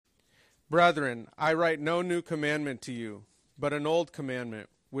Brethren, I write no new commandment to you, but an old commandment,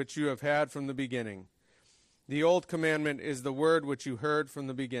 which you have had from the beginning. The old commandment is the word which you heard from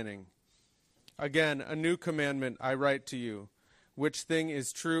the beginning. Again, a new commandment I write to you, which thing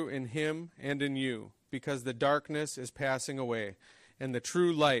is true in him and in you, because the darkness is passing away, and the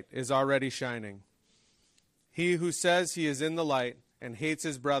true light is already shining. He who says he is in the light and hates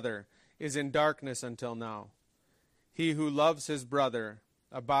his brother is in darkness until now. He who loves his brother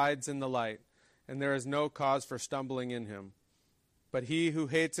abides in the light, and there is no cause for stumbling in him. But he who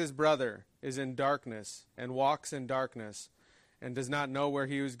hates his brother is in darkness and walks in darkness and does not know where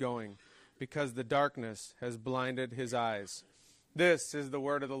he is going, because the darkness has blinded his eyes. This is the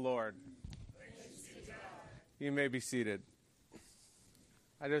word of the Lord. You may be seated.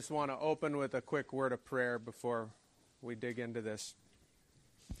 I just want to open with a quick word of prayer before we dig into this.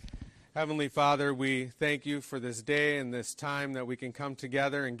 Heavenly Father, we thank you for this day and this time that we can come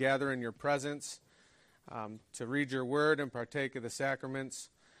together and gather in your presence to read your word and partake of the sacraments.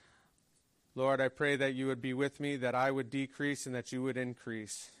 Lord, I pray that you would be with me, that I would decrease and that you would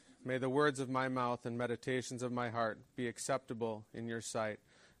increase. May the words of my mouth and meditations of my heart be acceptable in your sight,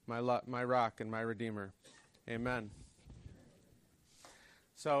 my rock and my redeemer. Amen.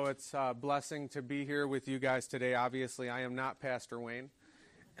 So it's a blessing to be here with you guys today. Obviously, I am not Pastor Wayne.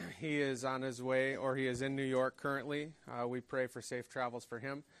 He is on his way, or he is in New York currently. We pray for safe travels for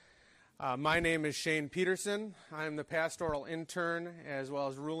him. My name is Shane Peterson. I am the pastoral intern as well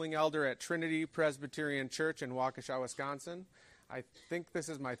as ruling elder at Trinity Presbyterian Church in Waukesha, Wisconsin. I think this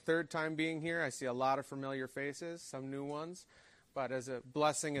is my third time being here. I see a lot of familiar faces, some new ones, but as a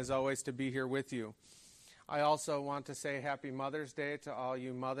blessing as always to be here with you. I also want to say Happy Mother's Day to all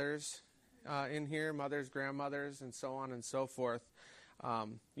you mothers in here, mothers, grandmothers, and so on and so forth.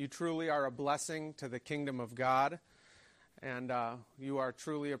 You truly are a blessing to the kingdom of God, and you are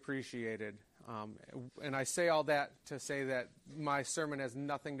truly appreciated. And I say all that to say that my sermon has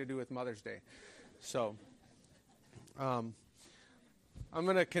nothing to do with Mother's Day. So I'm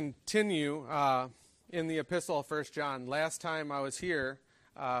going to continue in the epistle of 1 John. Last time I was here,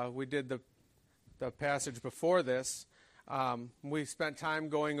 we did the passage before this. We spent time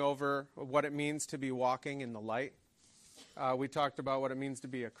going over what it means to be walking in the light. We talked about what it means to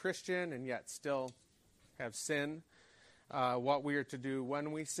be a Christian and yet still have sin, what we are to do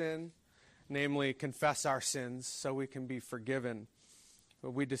when we sin, namely confess our sins so we can be forgiven.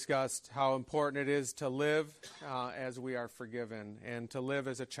 We discussed how important it is to live as we are forgiven and to live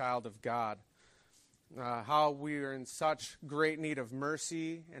as a child of God, how we are in such great need of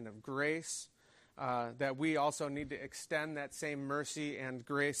mercy and of grace that we also need to extend that same mercy and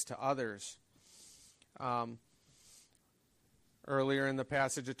grace to others. Earlier in the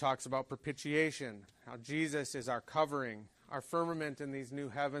passage, it talks about propitiation, how Jesus is our covering, our firmament in these new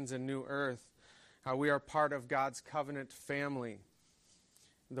heavens and new earth, how we are part of God's covenant family.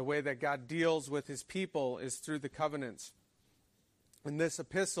 The way that God deals with his people is through the covenants. And this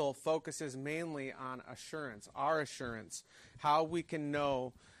epistle focuses mainly on assurance, our assurance, how we can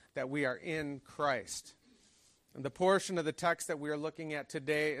know that we are in Christ. And the portion of the text that we are looking at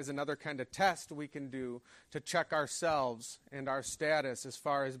today is another kind of test we can do to check ourselves and our status as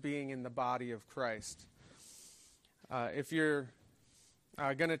far as being in the body of Christ. If you're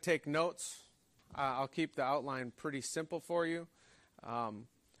going to take notes, I'll keep the outline pretty simple for you.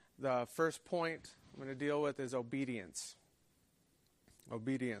 The first point I'm going to deal with is obedience.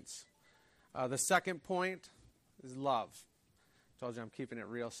 Obedience. The second point is love. I told you I'm keeping it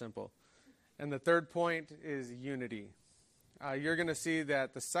real simple. And the third point is unity. You're going to see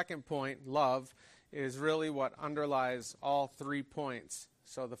that the second point, love, is really what underlies all 3 points.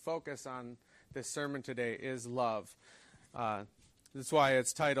 So the focus on this sermon today is love. That's why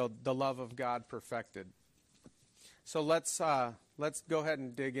it's titled, The Love of God Perfected. So let's go ahead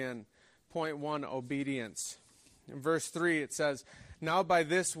and dig in. Point 1, obedience. In verse 3 it says, Now by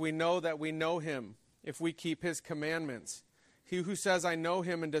this we know that we know him, if we keep his commandments. He who says, I know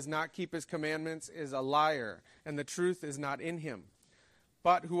him, and does not keep his commandments is a liar, and the truth is not in him.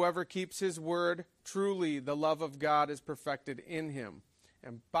 But whoever keeps his word, truly the love of God is perfected in him.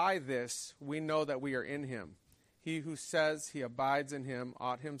 And by this we know that we are in him. He who says he abides in him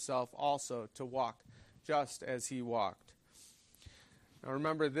ought himself also to walk just as he walked. Now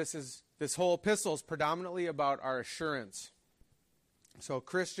remember, this whole epistle is predominantly about our assurance. So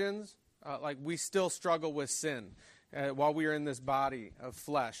Christians, we still struggle with sin while we are in this body of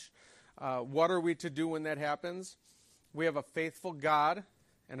flesh. What are we to do when that happens? We have a faithful God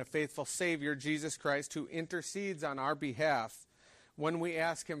and a faithful Savior, Jesus Christ, who intercedes on our behalf when we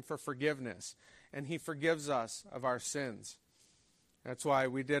ask him for forgiveness, and he forgives us of our sins. That's why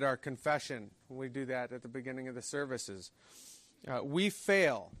we did our confession. We do that at the beginning of the services. We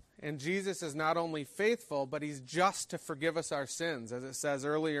fail, and Jesus is not only faithful, but he's just to forgive us our sins, as it says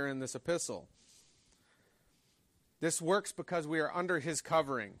earlier in this epistle. This works because we are under his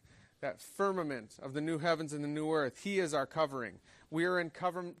covering, that firmament of the new heavens and the new earth. He is our covering. We are in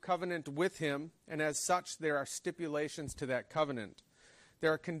covenant with him, and as such, there are stipulations to that covenant.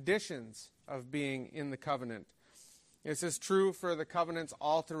 There are conditions of being in the covenant. This is true for the covenants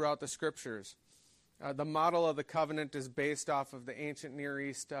all throughout the Scriptures. The model of the covenant is based off of the ancient Near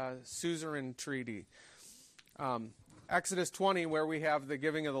East suzerain treaty. Exodus 20, where we have the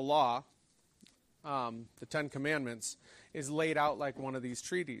giving of the law, the Ten Commandments, is laid out like one of these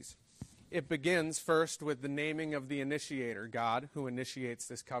treaties. It begins first with the naming of the initiator, God, who initiates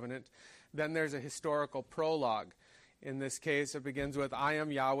this covenant. Then there's a historical prologue. In this case, it begins with, I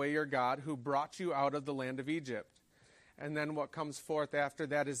am Yahweh your God, who brought you out of the land of Egypt. And then what comes forth after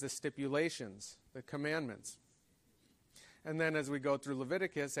that is the stipulations, the commandments. And then as we go through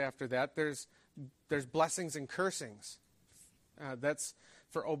Leviticus after that, there's blessings and cursings. That's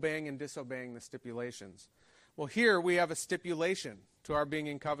for obeying and disobeying the stipulations. Well, here we have a stipulation to our being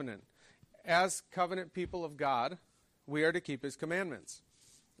in covenant. As covenant people of God, we are to keep his commandments.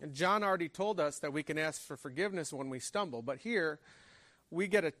 And John already told us that we can ask for forgiveness when we stumble, but here we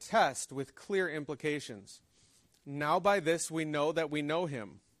get a test with clear implications. Now by this we know that we know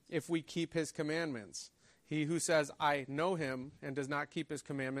him, if we keep his commandments. He who says, I know him, and does not keep his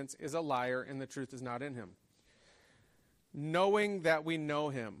commandments is a liar, and the truth is not in him. Knowing that we know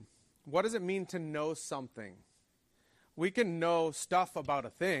him. What does it mean to know something? We can know stuff about a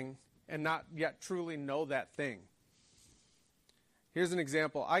thing and not yet truly know that thing. Here's an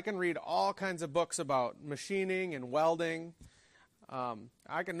example. I can read all kinds of books about machining and welding.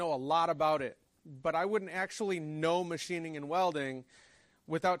 I can know a lot about it, but I wouldn't actually know machining and welding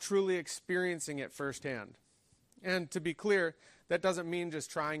without truly experiencing it firsthand. And to be clear, that doesn't mean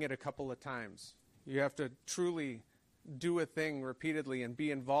just trying it a couple of times. You have to truly do a thing repeatedly and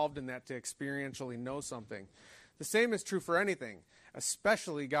be involved in that to experientially know something. The same is true for anything,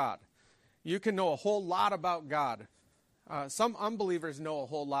 especially God. You can know a whole lot about God. Some unbelievers know a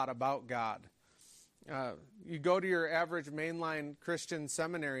whole lot about God. You go to your average mainline Christian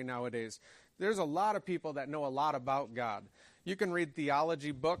seminary nowadays, there's a lot of people that know a lot about God. You can read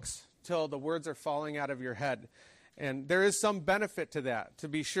theology books till the words are falling out of your head. And there is some benefit to that, to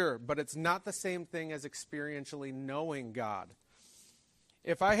be sure, but it's not the same thing as experientially knowing God.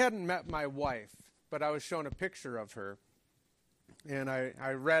 If I hadn't met my wife, but I was shown a picture of her, and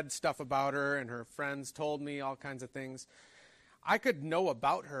I read stuff about her, and her friends told me all kinds of things, I could know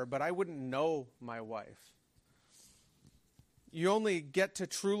about her, but I wouldn't know my wife. You only get to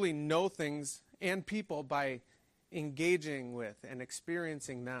truly know things and people by engaging with and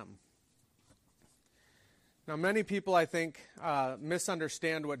experiencing them. Now, many people, I think,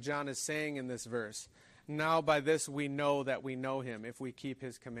 misunderstand what John is saying in this verse. Now by this we know that we know him, if we keep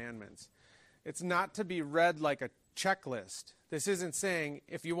his commandments. It's not to be read like a checklist. This isn't saying,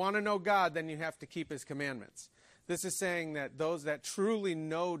 if you want to know God, then you have to keep his commandments. This is saying that those that truly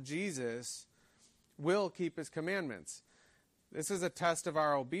know Jesus will keep his commandments. This is a test of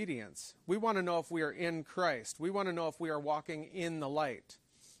our obedience. We want to know if we are in Christ. We want to know if we are walking in the light,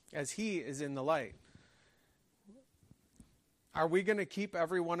 as he is in the light. Are we going to keep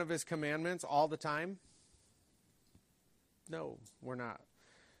every one of his commandments all the time? No, we're not.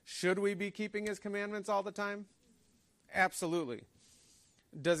 Should we be keeping his commandments all the time? Absolutely.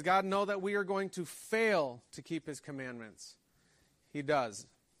 Does God know that we are going to fail to keep his commandments? He does.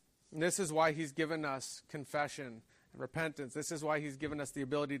 And this is why he's given us confession and repentance. This is why he's given us the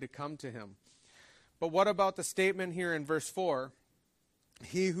ability to come to him. But what about the statement here in verse 4?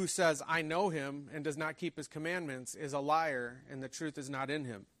 He who says, I know him, and does not keep his commandments is a liar, and the truth is not in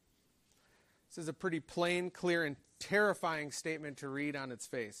him. This is a pretty plain, clear, and terrifying statement to read on its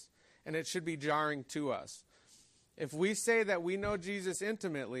face, and it should be jarring to us. If we say that we know Jesus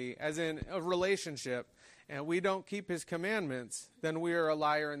intimately, as in a relationship, and we don't keep his commandments, then we are a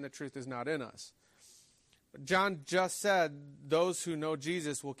liar and the truth is not in us. But John just said those who know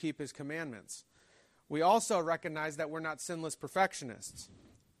Jesus will keep his commandments. We also recognize that we're not sinless perfectionists.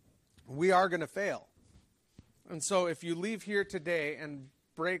 We are going to fail. And so if you leave here today and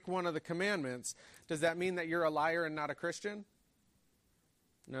break one of the commandments, does that mean that you're a liar and not a Christian?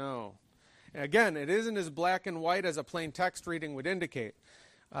 No. Again, it isn't as black and white as a plain text reading would indicate.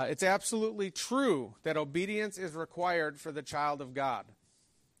 It's absolutely true that obedience is required for the child of God.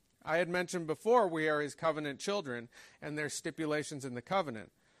 I had mentioned before we are his covenant children, and there's stipulations in the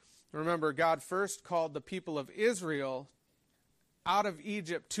covenant. Remember, God first called the people of Israel out of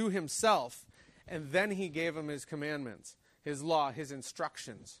Egypt to himself, and then he gave them his commandments, his law, his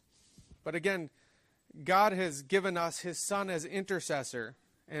instructions. But again, God has given us his Son as intercessor,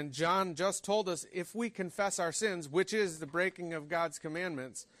 and John just told us if we confess our sins, which is the breaking of God's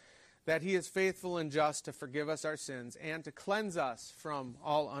commandments, that he is faithful and just to forgive us our sins and to cleanse us from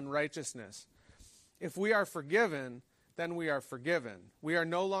all unrighteousness. If we are forgiven, then we are forgiven. We are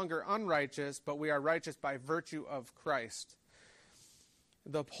no longer unrighteous, but we are righteous by virtue of Christ.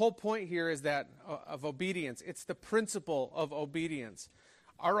 The whole point here is that of obedience. It's the principle of obedience.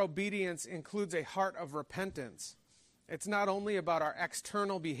 Our obedience includes a heart of repentance. It's not only about our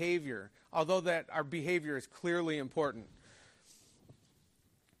external behavior, although that our behavior is clearly important.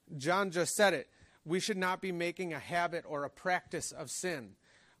 John just said it. We should not be making a habit or a practice of sin.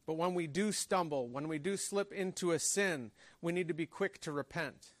 But when we do stumble, when we do slip into a sin, we need to be quick to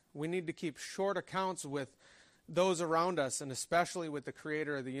repent. We need to keep short accounts with those around us, and especially with the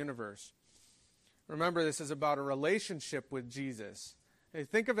Creator of the universe. Remember, this is about a relationship with Jesus.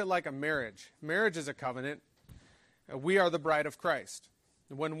 Think of it like a marriage. Marriage is a covenant. We are the bride of Christ.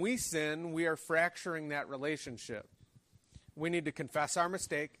 When we sin, we are fracturing that relationship. We need to confess our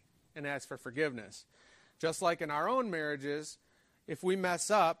mistake and ask for forgiveness. Just like in our own marriages, if we mess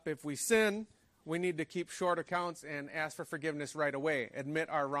up, if we sin, we need to keep short accounts and ask for forgiveness right away, admit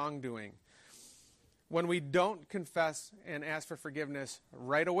our wrongdoing. When we don't confess and ask for forgiveness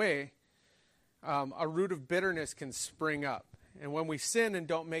right away, a root of bitterness can spring up. And when we sin and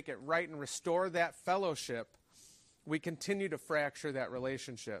don't make it right and restore that fellowship, we continue to fracture that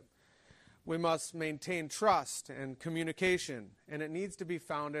relationship. We must maintain trust and communication, and it needs to be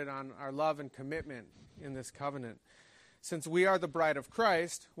founded on our love and commitment in this covenant. Since we are the bride of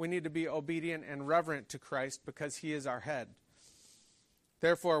Christ, we need to be obedient and reverent to Christ because he is our head.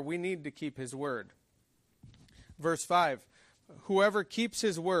 Therefore, we need to keep his word. Verse 5, whoever keeps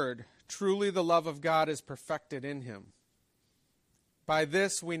his word, truly the love of God is perfected in him. By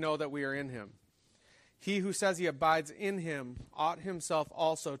this we know that we are in him. He who says he abides in him ought himself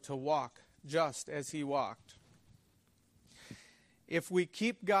also to walk just as he walked. If we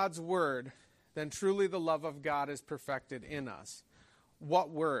keep God's word, then truly the love of God is perfected in us. What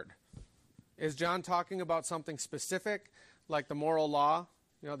word? Is John talking about something specific, like the moral law,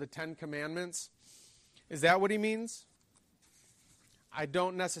 the 10 Commandments? Is that what he means? I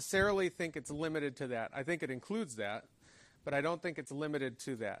don't necessarily think it's limited to that. I think it includes that, but I don't think it's limited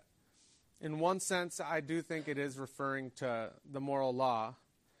to that. In one sense, I do think it is referring to the moral law,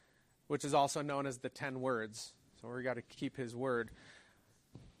 which is also known as the 10 words. So we've got to keep his word.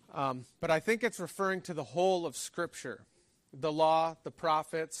 But I think it's referring to the whole of Scripture. The law, the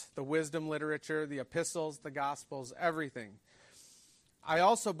prophets, the wisdom literature, the epistles, the gospels, everything. I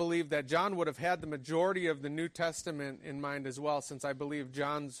also believe that John would have had the majority of the New Testament in mind as well, since I believe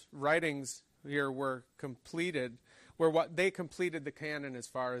John's writings here were completed, they completed the canon as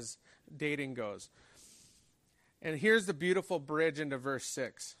far as dating goes. And here's the beautiful bridge into verse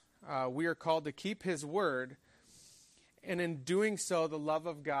 6. We are called to keep his word, and in doing so, the love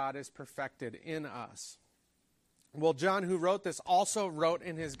of God is perfected in us. Well, John, who wrote this, also wrote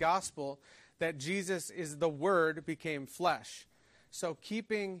in his gospel that Jesus is the Word became flesh. So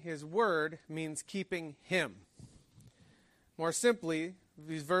keeping his word means keeping him. More simply,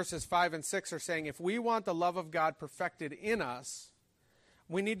 these verses 5 and 6 are saying if we want the love of God perfected in us,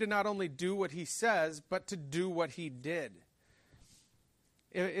 we need to not only do what he says, but to do what he did.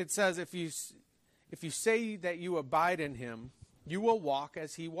 It says if you say that you abide in him, you will walk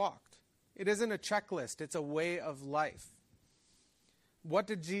as he walked. It isn't a checklist, it's a way of life. What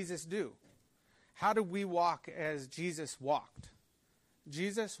did Jesus do? How do we walk as Jesus walked?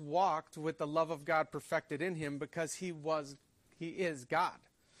 Jesus walked with the love of God perfected in him because he is God.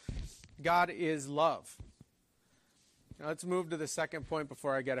 God is love. Now let's move to the second point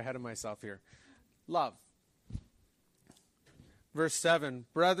before I get ahead of myself here. Love. Verse 7,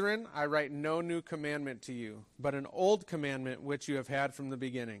 Brethren, I write no new commandment to you, but an old commandment which you have had from the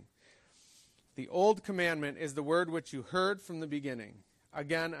beginning. The old commandment is the word which you heard from the beginning.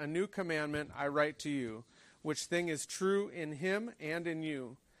 Again, a new commandment I write to you, which thing is true in him and in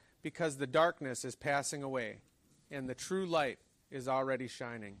you, because the darkness is passing away, and the true light is already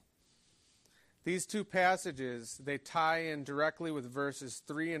shining. These two passages, they tie in directly with verses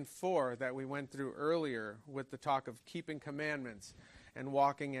 3 and 4 that we went through earlier with the talk of keeping commandments and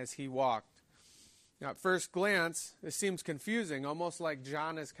walking as he walked. Now, at first glance, this seems confusing, almost like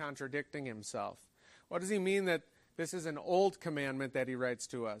John is contradicting himself. What does he mean that this is an old commandment that he writes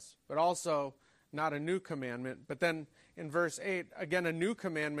to us, but also not a new commandment? But then in verse 8, again, a new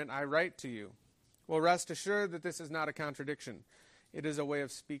commandment I write to you. Well, rest assured that this is not a contradiction. It is a way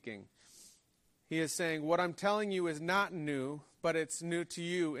of speaking. He is saying, what I'm telling you is not new, but it's new to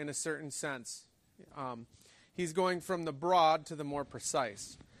you in a certain sense. He's going from the broad to the more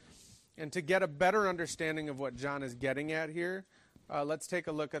precise. And to get a better understanding of what John is getting at here, let's take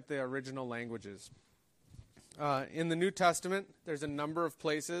a look at the original languages. In the New Testament, there's a number of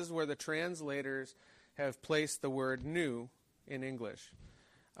places where the translators have placed the word new in English.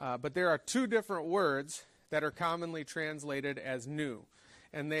 But there are two different words that are commonly translated as new,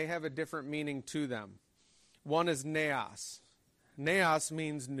 and they have a different meaning to them. One is neos. Neos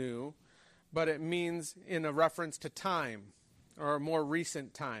means new, but it means in a reference to time, or a more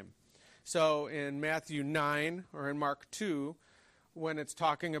recent time. So in Matthew 9 or in Mark 2, when it's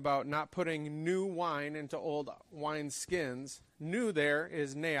talking about not putting new wine into old wine skins, new there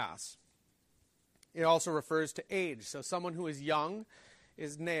is neos. It also refers to age. So someone who is young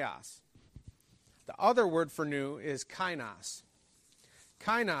is neos. The other word for new is kainos.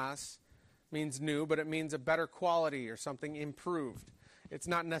 Kainos means new, but it means a better quality or something improved. It's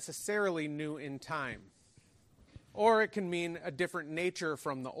not necessarily new in time. Or it can mean a different nature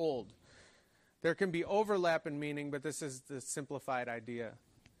from the old. There can be overlap in meaning, but this is the simplified idea.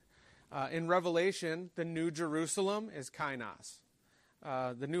 In Revelation, the new Jerusalem is kainos.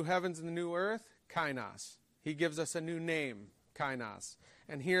 The new heavens and the new earth, kainos. He gives us a new name, kainos.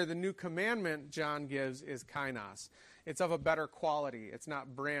 And here the new commandment John gives is kainos. It's of a better quality. It's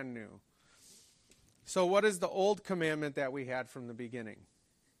not brand new. So what is the old commandment that we had from the beginning?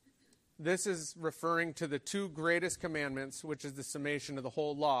 This is referring to the two greatest commandments, which is the summation of the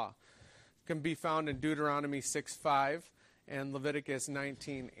whole law. It can be found in Deuteronomy 6:5 and Leviticus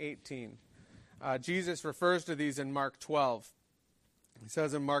 19:18. Jesus refers to these in Mark 12. He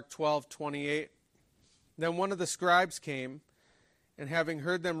says in Mark 12:28, then one of the scribes came, and having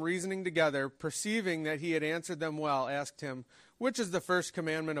heard them reasoning together, perceiving that he had answered them well, asked him, which is the first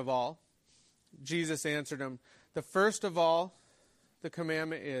commandment of all? Jesus answered him, the first of all, the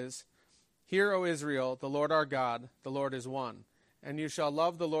commandment is, hear, O Israel, the Lord our God, the Lord is one. And you shall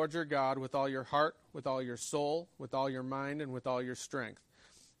love the Lord your God with all your heart, with all your soul, with all your mind, and with all your strength.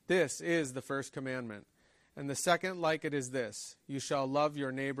 This is the first commandment. And the second like it is this, you shall love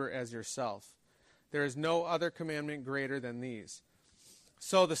your neighbor as yourself. There is no other commandment greater than these.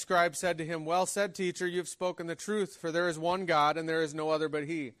 So the scribe said to him, well said, teacher, you have spoken the truth, for there is one God, and there is no other but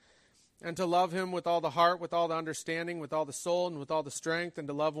he. And to love him with all the heart, with all the understanding, with all the soul, and with all the strength, and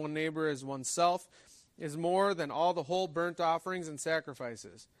to love one neighbor as oneself, is more than all the whole burnt offerings and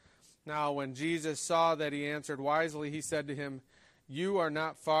sacrifices. Now when Jesus saw that he answered wisely, he said to him, you are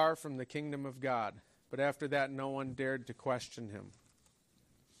not far from the kingdom of God. But after that, no one dared to question him.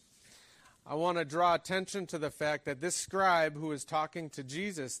 I want to draw attention to the fact that this scribe who was talking to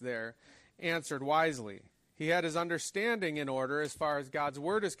Jesus there answered wisely. He had his understanding in order as far as God's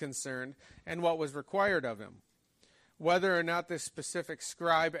word is concerned and what was required of him. Whether or not this specific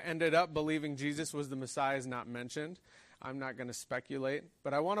scribe ended up believing Jesus was the Messiah is not mentioned. I'm not going to speculate,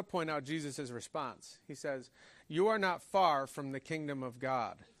 but I want to point out Jesus' response. He says, you are not far from the kingdom of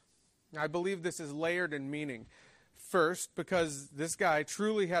God. I believe this is layered in meaning. First, because this guy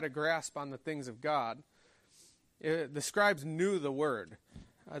truly had a grasp on the things of God. The scribes knew the word.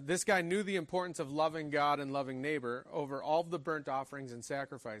 This guy knew the importance of loving God and loving neighbor over all of the burnt offerings and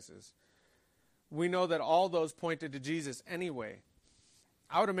sacrifices. We know that all those pointed to Jesus anyway.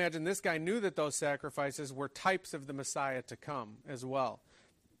 I would imagine this guy knew that those sacrifices were types of the Messiah to come as well.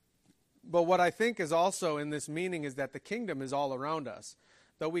 But what I think is also in this meaning is that the kingdom is all around us,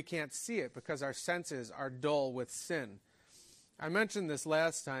 though we can't see it because our senses are dull with sin. I mentioned this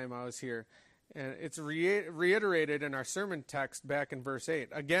last time I was here, and it's reiterated in our sermon text back in verse 8.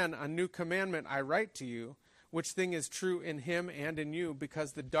 Again, a new commandment I write to you, which thing is true in him and in you,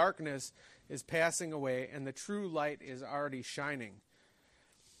 because the darkness is passing away and the true light is already shining.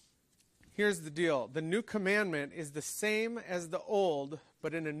 Here's the deal. The new commandment is the same as the old,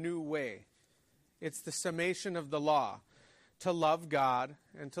 but in a new way. It's the summation of the law, to love God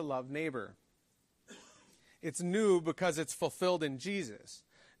and to love neighbor. It's new because it's fulfilled in Jesus.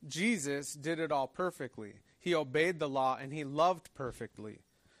 Jesus did it all perfectly. He obeyed the law and he loved perfectly.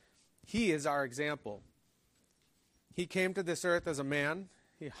 He is our example. He came to this earth as a man.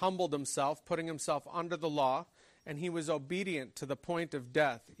 He humbled himself, putting himself under the law, and he was obedient to the point of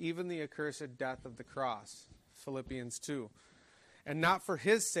death, even the accursed death of the cross, Philippians 2. And not for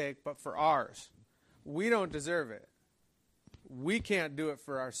his sake, but for ours. We don't deserve it. We can't do it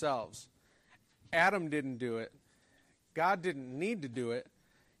for ourselves. Adam didn't do it. God didn't need to do it.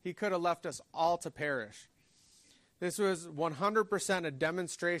 He could have left us all to perish. This was 100% a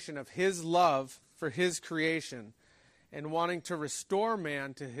demonstration of his love for his creation and wanting to restore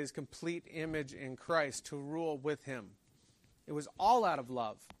man to his complete image in Christ to rule with him. It was all out of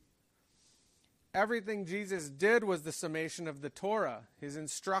love. Everything Jesus did was the summation of the Torah, his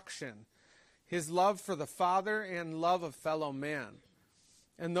instruction, his love for the Father and love of fellow man.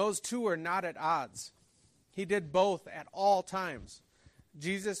 And those two are not at odds. He did both at all times.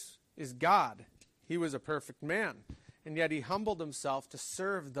 Jesus is God. He was a perfect man, and yet he humbled himself to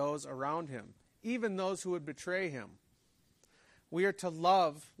serve those around him, even those who would betray him. We are to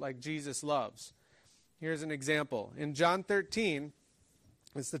love like Jesus loves. Here's an example. In John 13,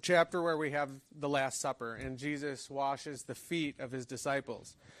 it's the chapter where we have the Last Supper, and Jesus washes the feet of his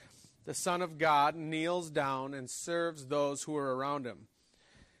disciples. The Son of God kneels down and serves those who are around him.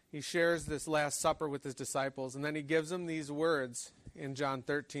 He shares this Last Supper with his disciples, and then he gives them these words in John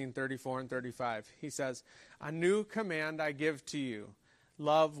 13, 34 and 35. He says, "A new command I give to you,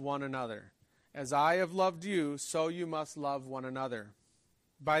 love one another. As I have loved you, so you must love one another.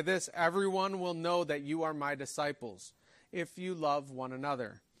 By this everyone will know that you are my disciples, if you love one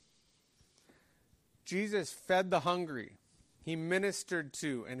another." Jesus fed the hungry. He ministered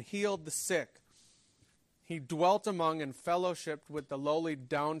to and healed the sick. He dwelt among and fellowshiped with the lowly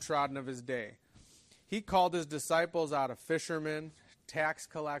downtrodden of his day. He called his disciples out of fishermen, tax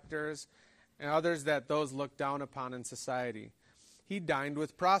collectors, and others that those looked down upon in society. He dined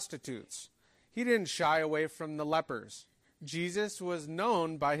with prostitutes. He didn't shy away from the lepers. Jesus was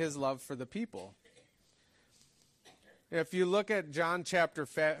known by his love for the people. If you look at John chapter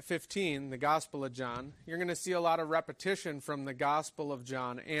 15, the Gospel of John, you're going to see a lot of repetition from the Gospel of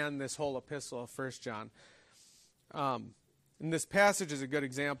John and this whole epistle of 1 John. And this passage is a good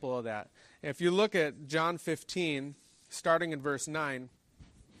example of that. If you look at John 15, starting in verse 9,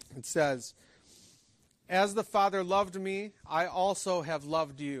 it says, "As the Father loved me, I also have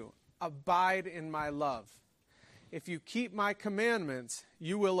loved you. Abide in my love. If you keep my commandments,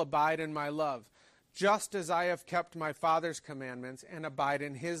 you will abide in my love, just as I have kept my Father's commandments and abide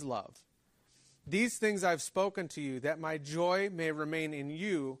in his love. These things I've spoken to you, that my joy may remain in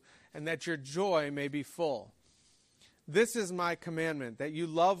you, and that your joy may be full. This is my commandment, that you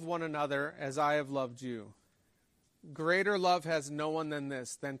love one another as I have loved you. Greater love has no one than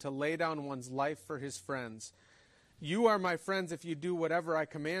this, than to lay down one's life for his friends. You are my friends if you do whatever I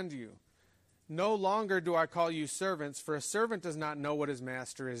command you. No longer do I call you servants, for a servant does not know what his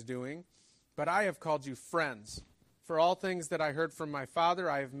master is doing, but I have called you friends. For all things that I heard from my Father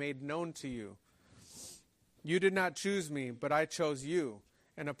I have made known to you. You did not choose me, but I chose you,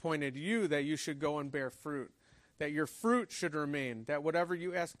 and appointed you that you should go and bear fruit, that your fruit should remain, that whatever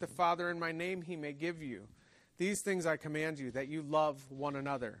you ask the Father in my name he may give you. These things I command you, that you love one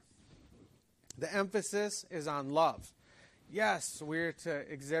another." The emphasis is on love. Yes, we're to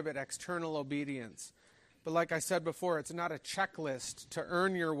exhibit external obedience. But like I said before, it's not a checklist to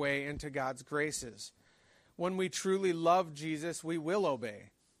earn your way into God's graces. When we truly love Jesus, we will obey.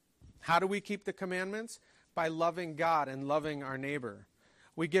 How do we keep the commandments? By loving God and loving our neighbor.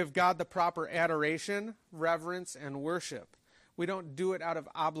 We give God the proper adoration, reverence, and worship. We don't do it out of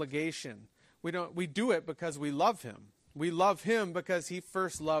obligation. We do it because we love him. We love him because he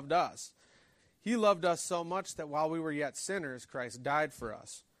first loved us. He loved us so much that while we were yet sinners, Christ died for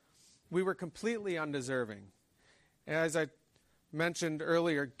us. We were completely undeserving. As I mentioned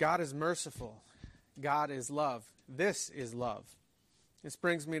earlier, God is merciful. God is love. This is love. This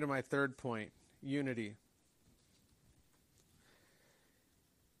brings me to my third point, unity.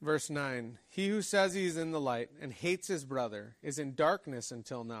 Verse 9, "He who says he is in the light and hates his brother is in darkness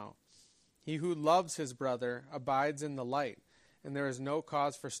until now. He who loves his brother abides in the light, and there is no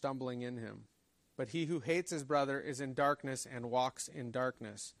cause for stumbling in him. But he who hates his brother is in darkness and walks in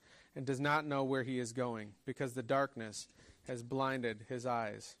darkness, and does not know where he is going, because the darkness has blinded his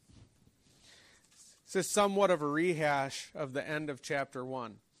eyes." This is somewhat of a rehash of the end of chapter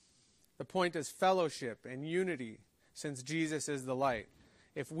 1. The point is fellowship and unity, since Jesus is the light.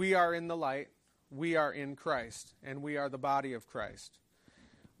 If we are in the light, we are in Christ, and we are the body of Christ.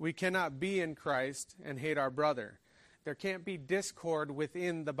 We cannot be in Christ and hate our brother. There can't be discord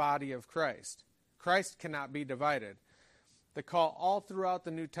within the body of Christ. Christ cannot be divided. The call all throughout the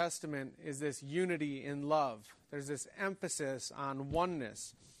New Testament is this unity in love. There's this emphasis on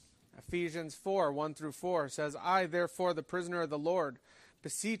oneness. Ephesians 4, 1 through 4 says, "I, therefore, the prisoner of the Lord,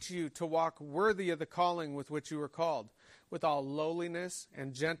 beseech you to walk worthy of the calling with which you were called, with all lowliness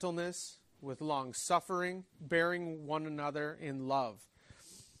and gentleness, with long suffering, bearing one another in love,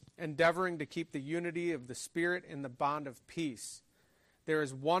 endeavoring to keep the unity of the Spirit in the bond of peace. There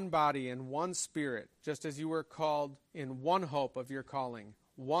is one body and one Spirit, just as you were called in one hope of your calling,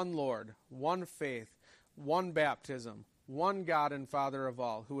 one Lord, one faith, one baptism, one God and Father of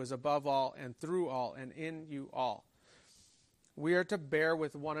all, who is above all and through all and in you all. We are to bear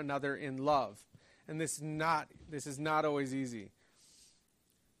with one another in love. And this is not always easy.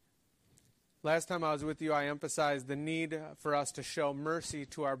 Last time I was with you, I emphasized the need for us to show mercy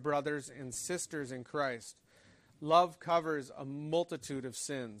to our brothers and sisters in Christ. Love covers a multitude of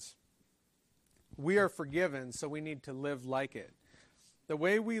sins. We are forgiven, so we need to live like it. The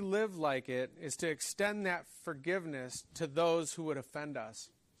way we live like it is to extend that forgiveness to those who would offend us.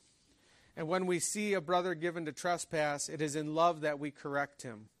 And when we see a brother given to trespass, it is in love that we correct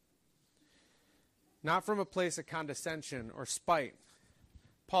him. Not from a place of condescension or spite.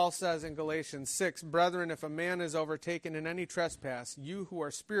 Paul says in Galatians 6, "Brethren, if a man is overtaken in any trespass, you who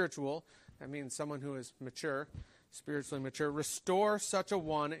are spiritual," that means someone who is mature, spiritually mature, "restore such a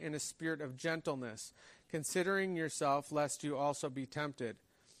one in a spirit of gentleness, considering yourself, lest you also be tempted.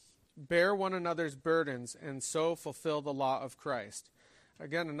 Bear one another's burdens, and so fulfill the law of Christ."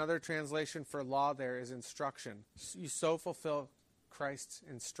 Again, another translation for law there is instruction. You so fulfill Christ's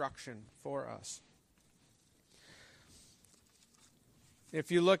instruction for us. If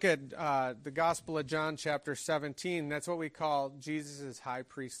you look at the Gospel of John, chapter 17, that's what we call Jesus' high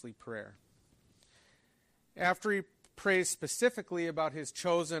priestly prayer. After he prays specifically about his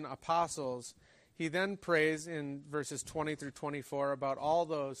chosen apostles, he then prays in verses 20 through 24 about all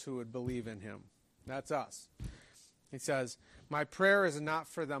those who would believe in him. That's us. He says, "My prayer is not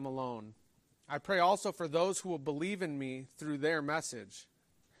for them alone. I pray also for those who will believe in me through their message,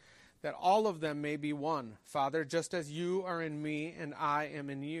 that all of them may be one. Father, just as you are in me and I am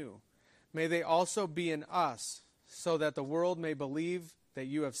in you, may they also be in us, so that the world may believe that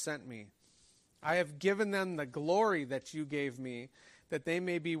you have sent me. I have given them the glory that you gave me, that they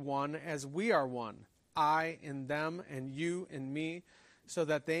may be one as we are one, I in them and you in me, so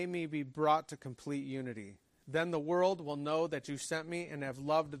that they may be brought to complete unity. Then the world will know that you sent me and have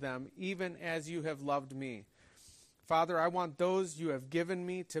loved them, even as you have loved me. Father, I want those you have given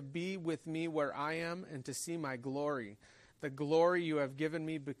me to be with me where I am and to see my glory, the glory you have given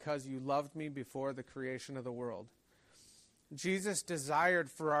me because you loved me before the creation of the world." Jesus desired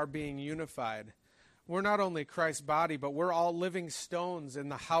for our being unified. We're not only Christ's body, but we're all living stones in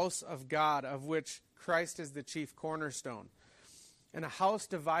the house of God, of which Christ is the chief cornerstone. And a house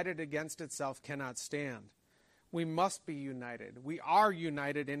divided against itself cannot stand. We must be united. We are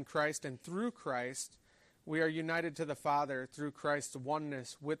united in Christ, and through Christ, we are united to the Father through Christ's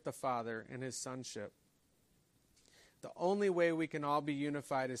oneness with the Father and his sonship. The only way we can all be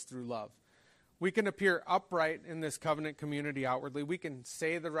unified is through love. We can appear upright in this covenant community outwardly. We can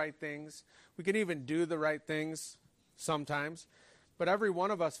say the right things. We can even do the right things sometimes. But every one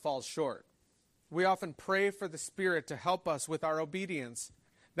of us falls short. We often pray for the Spirit to help us with our obedience.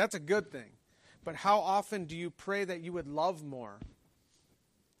 That's a good thing. But how often do you pray that you would love more?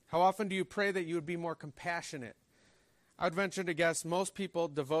 How often do you pray that you would be more compassionate? I would venture to guess most people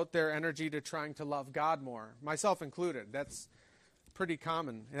devote their energy to trying to love God more, myself included. That's pretty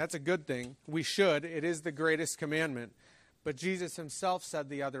common, and that's a good thing. We should. It is the greatest commandment. But Jesus himself said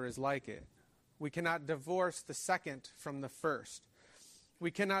the other is like it. We cannot divorce the second from the first.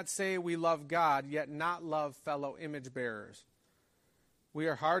 We cannot say we love God, yet not love fellow image bearers. We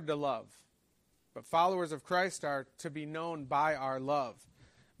are hard to love, but followers of Christ are to be known by our love.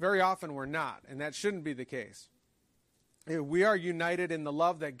 Very often we're not, and that shouldn't be the case. We are united in the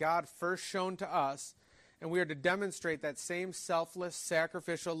love that God first shown to us, and we are to demonstrate that same selfless,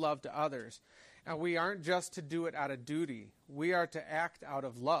 sacrificial love to others. And we aren't just to do it out of duty. We are to act out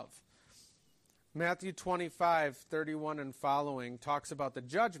of love. Matthew 25:31 and following talks about the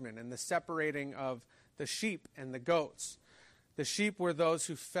judgment and the separating of the sheep and the goats. The sheep were those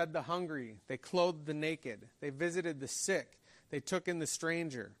who fed the hungry. They clothed the naked. They visited the sick. They took in the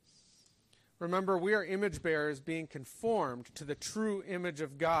stranger. Remember, we are image bearers being conformed to the true image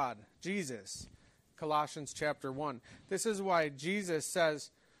of God, Jesus. Colossians chapter 1. This is why Jesus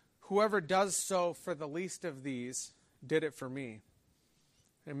says, "Whoever does so for the least of these did it for me."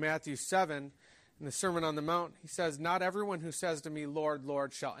 In Matthew 7, in the Sermon on the Mount, he says, "Not everyone who says to me, 'Lord,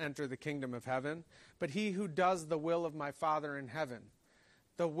 Lord,' shall enter the kingdom of heaven, but he who does the will of my Father in heaven."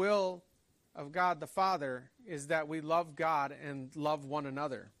 The will of God the Father is that we love God and love one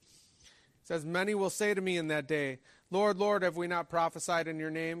another. It says, "Many will say to me in that day, 'Lord, Lord, have we not prophesied in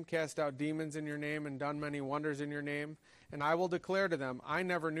your name, cast out demons in your name, and done many wonders in your name?' And I will declare to them, 'I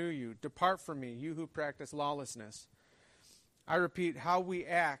never knew you. Depart from me, you who practice lawlessness.'" I repeat, how we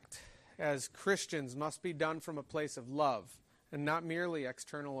act as Christians must be done from a place of love and not merely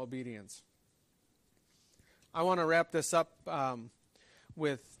external obedience. I want to wrap this up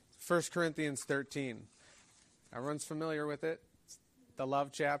with 1 Corinthians 13. Everyone's familiar with it. It's the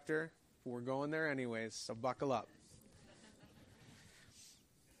love chapter. We're going there anyways, so buckle up.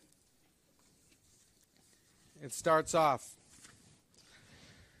 It starts off,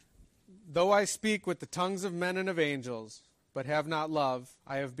 though I speak with the tongues of men and of angels, but have not love,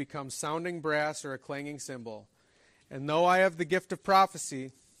 I have become sounding brass or a clanging cymbal. And though I have the gift of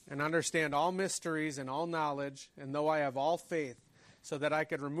prophecy, and understand all mysteries and all knowledge, and though I have all faith, so that I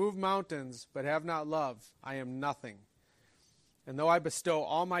could remove mountains, but have not love, I am nothing. And though I bestow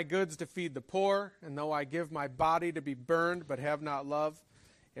all my goods to feed the poor, and though I give my body to be burned, but have not love,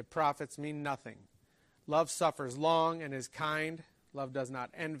 it profits me nothing. Love suffers long and is kind. Love does not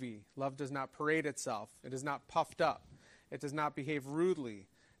envy. Love does not parade itself. It is not puffed up. It does not behave rudely.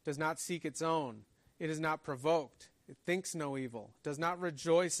 It does not seek its own. It is not provoked. It thinks no evil. It does not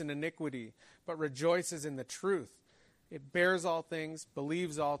rejoice in iniquity, but rejoices in the truth. It bears all things,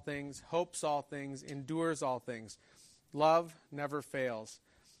 believes all things, hopes all things, endures all things. Love never fails.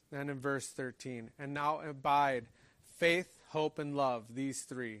 Then in verse 13, and now abide faith, hope, and love, these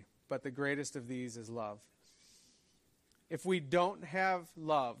three. But the greatest of these is love. If we don't have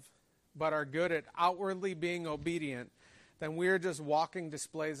love, but are good at outwardly being obedient, then we are just walking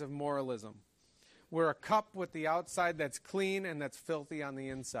displays of moralism. We're a cup with the outside that's clean and that's filthy on the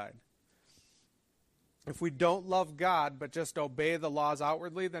inside. If we don't love God, but just obey the laws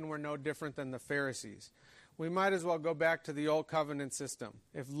outwardly, then we're no different than the Pharisees. We might as well go back to the old covenant system.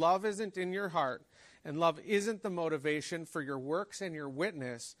 If love isn't in your heart, and love isn't the motivation for your works and your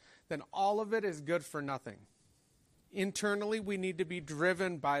witness, then all of it is good for nothing. Internally, we need to be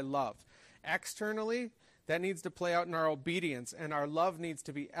driven by love. Externally, that needs to play out in our obedience, and our love needs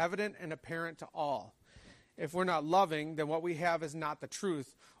to be evident and apparent to all. If we're not loving, then what we have is not the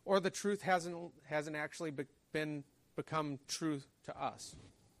truth, or the truth hasn't actually become true to us.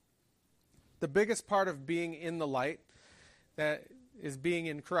 The biggest part of being in the light, that is being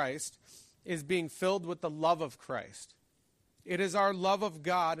in Christ, is being filled with the love of Christ. It is our love of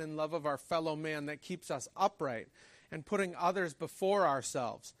God and love of our fellow man that keeps us upright and putting others before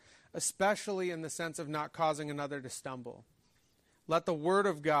ourselves, especially in the sense of not causing another to stumble. Let the Word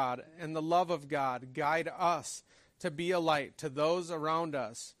of God and the love of God guide us to be a light to those around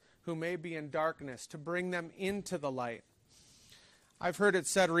us who may be in darkness, to bring them into the light. I've heard it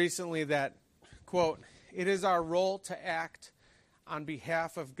said recently that, quote, it is our role to act on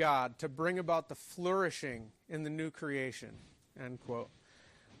behalf of God to bring about the flourishing in the new creation, end quote.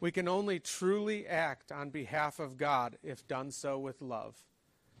 We can only truly act on behalf of God if done so with love.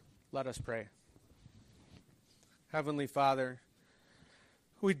 Let us pray. Heavenly Father,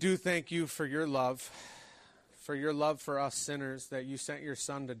 we do thank you for your love for us sinners, that you sent your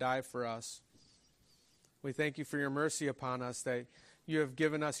Son to die for us. We thank you for your mercy upon us, that you have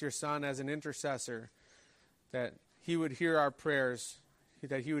given us your Son as an intercessor, that he would hear our prayers,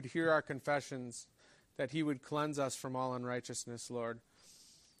 that he would hear our confessions, that he would cleanse us from all unrighteousness, Lord.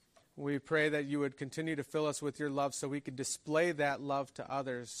 We pray that you would continue to fill us with your love so we could display that love to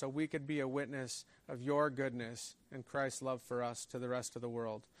others, so we could be a witness of your goodness and Christ's love for us to the rest of the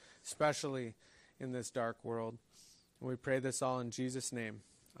world, especially in this dark world. And we pray this all in Jesus' name.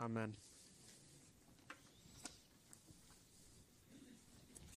 Amen.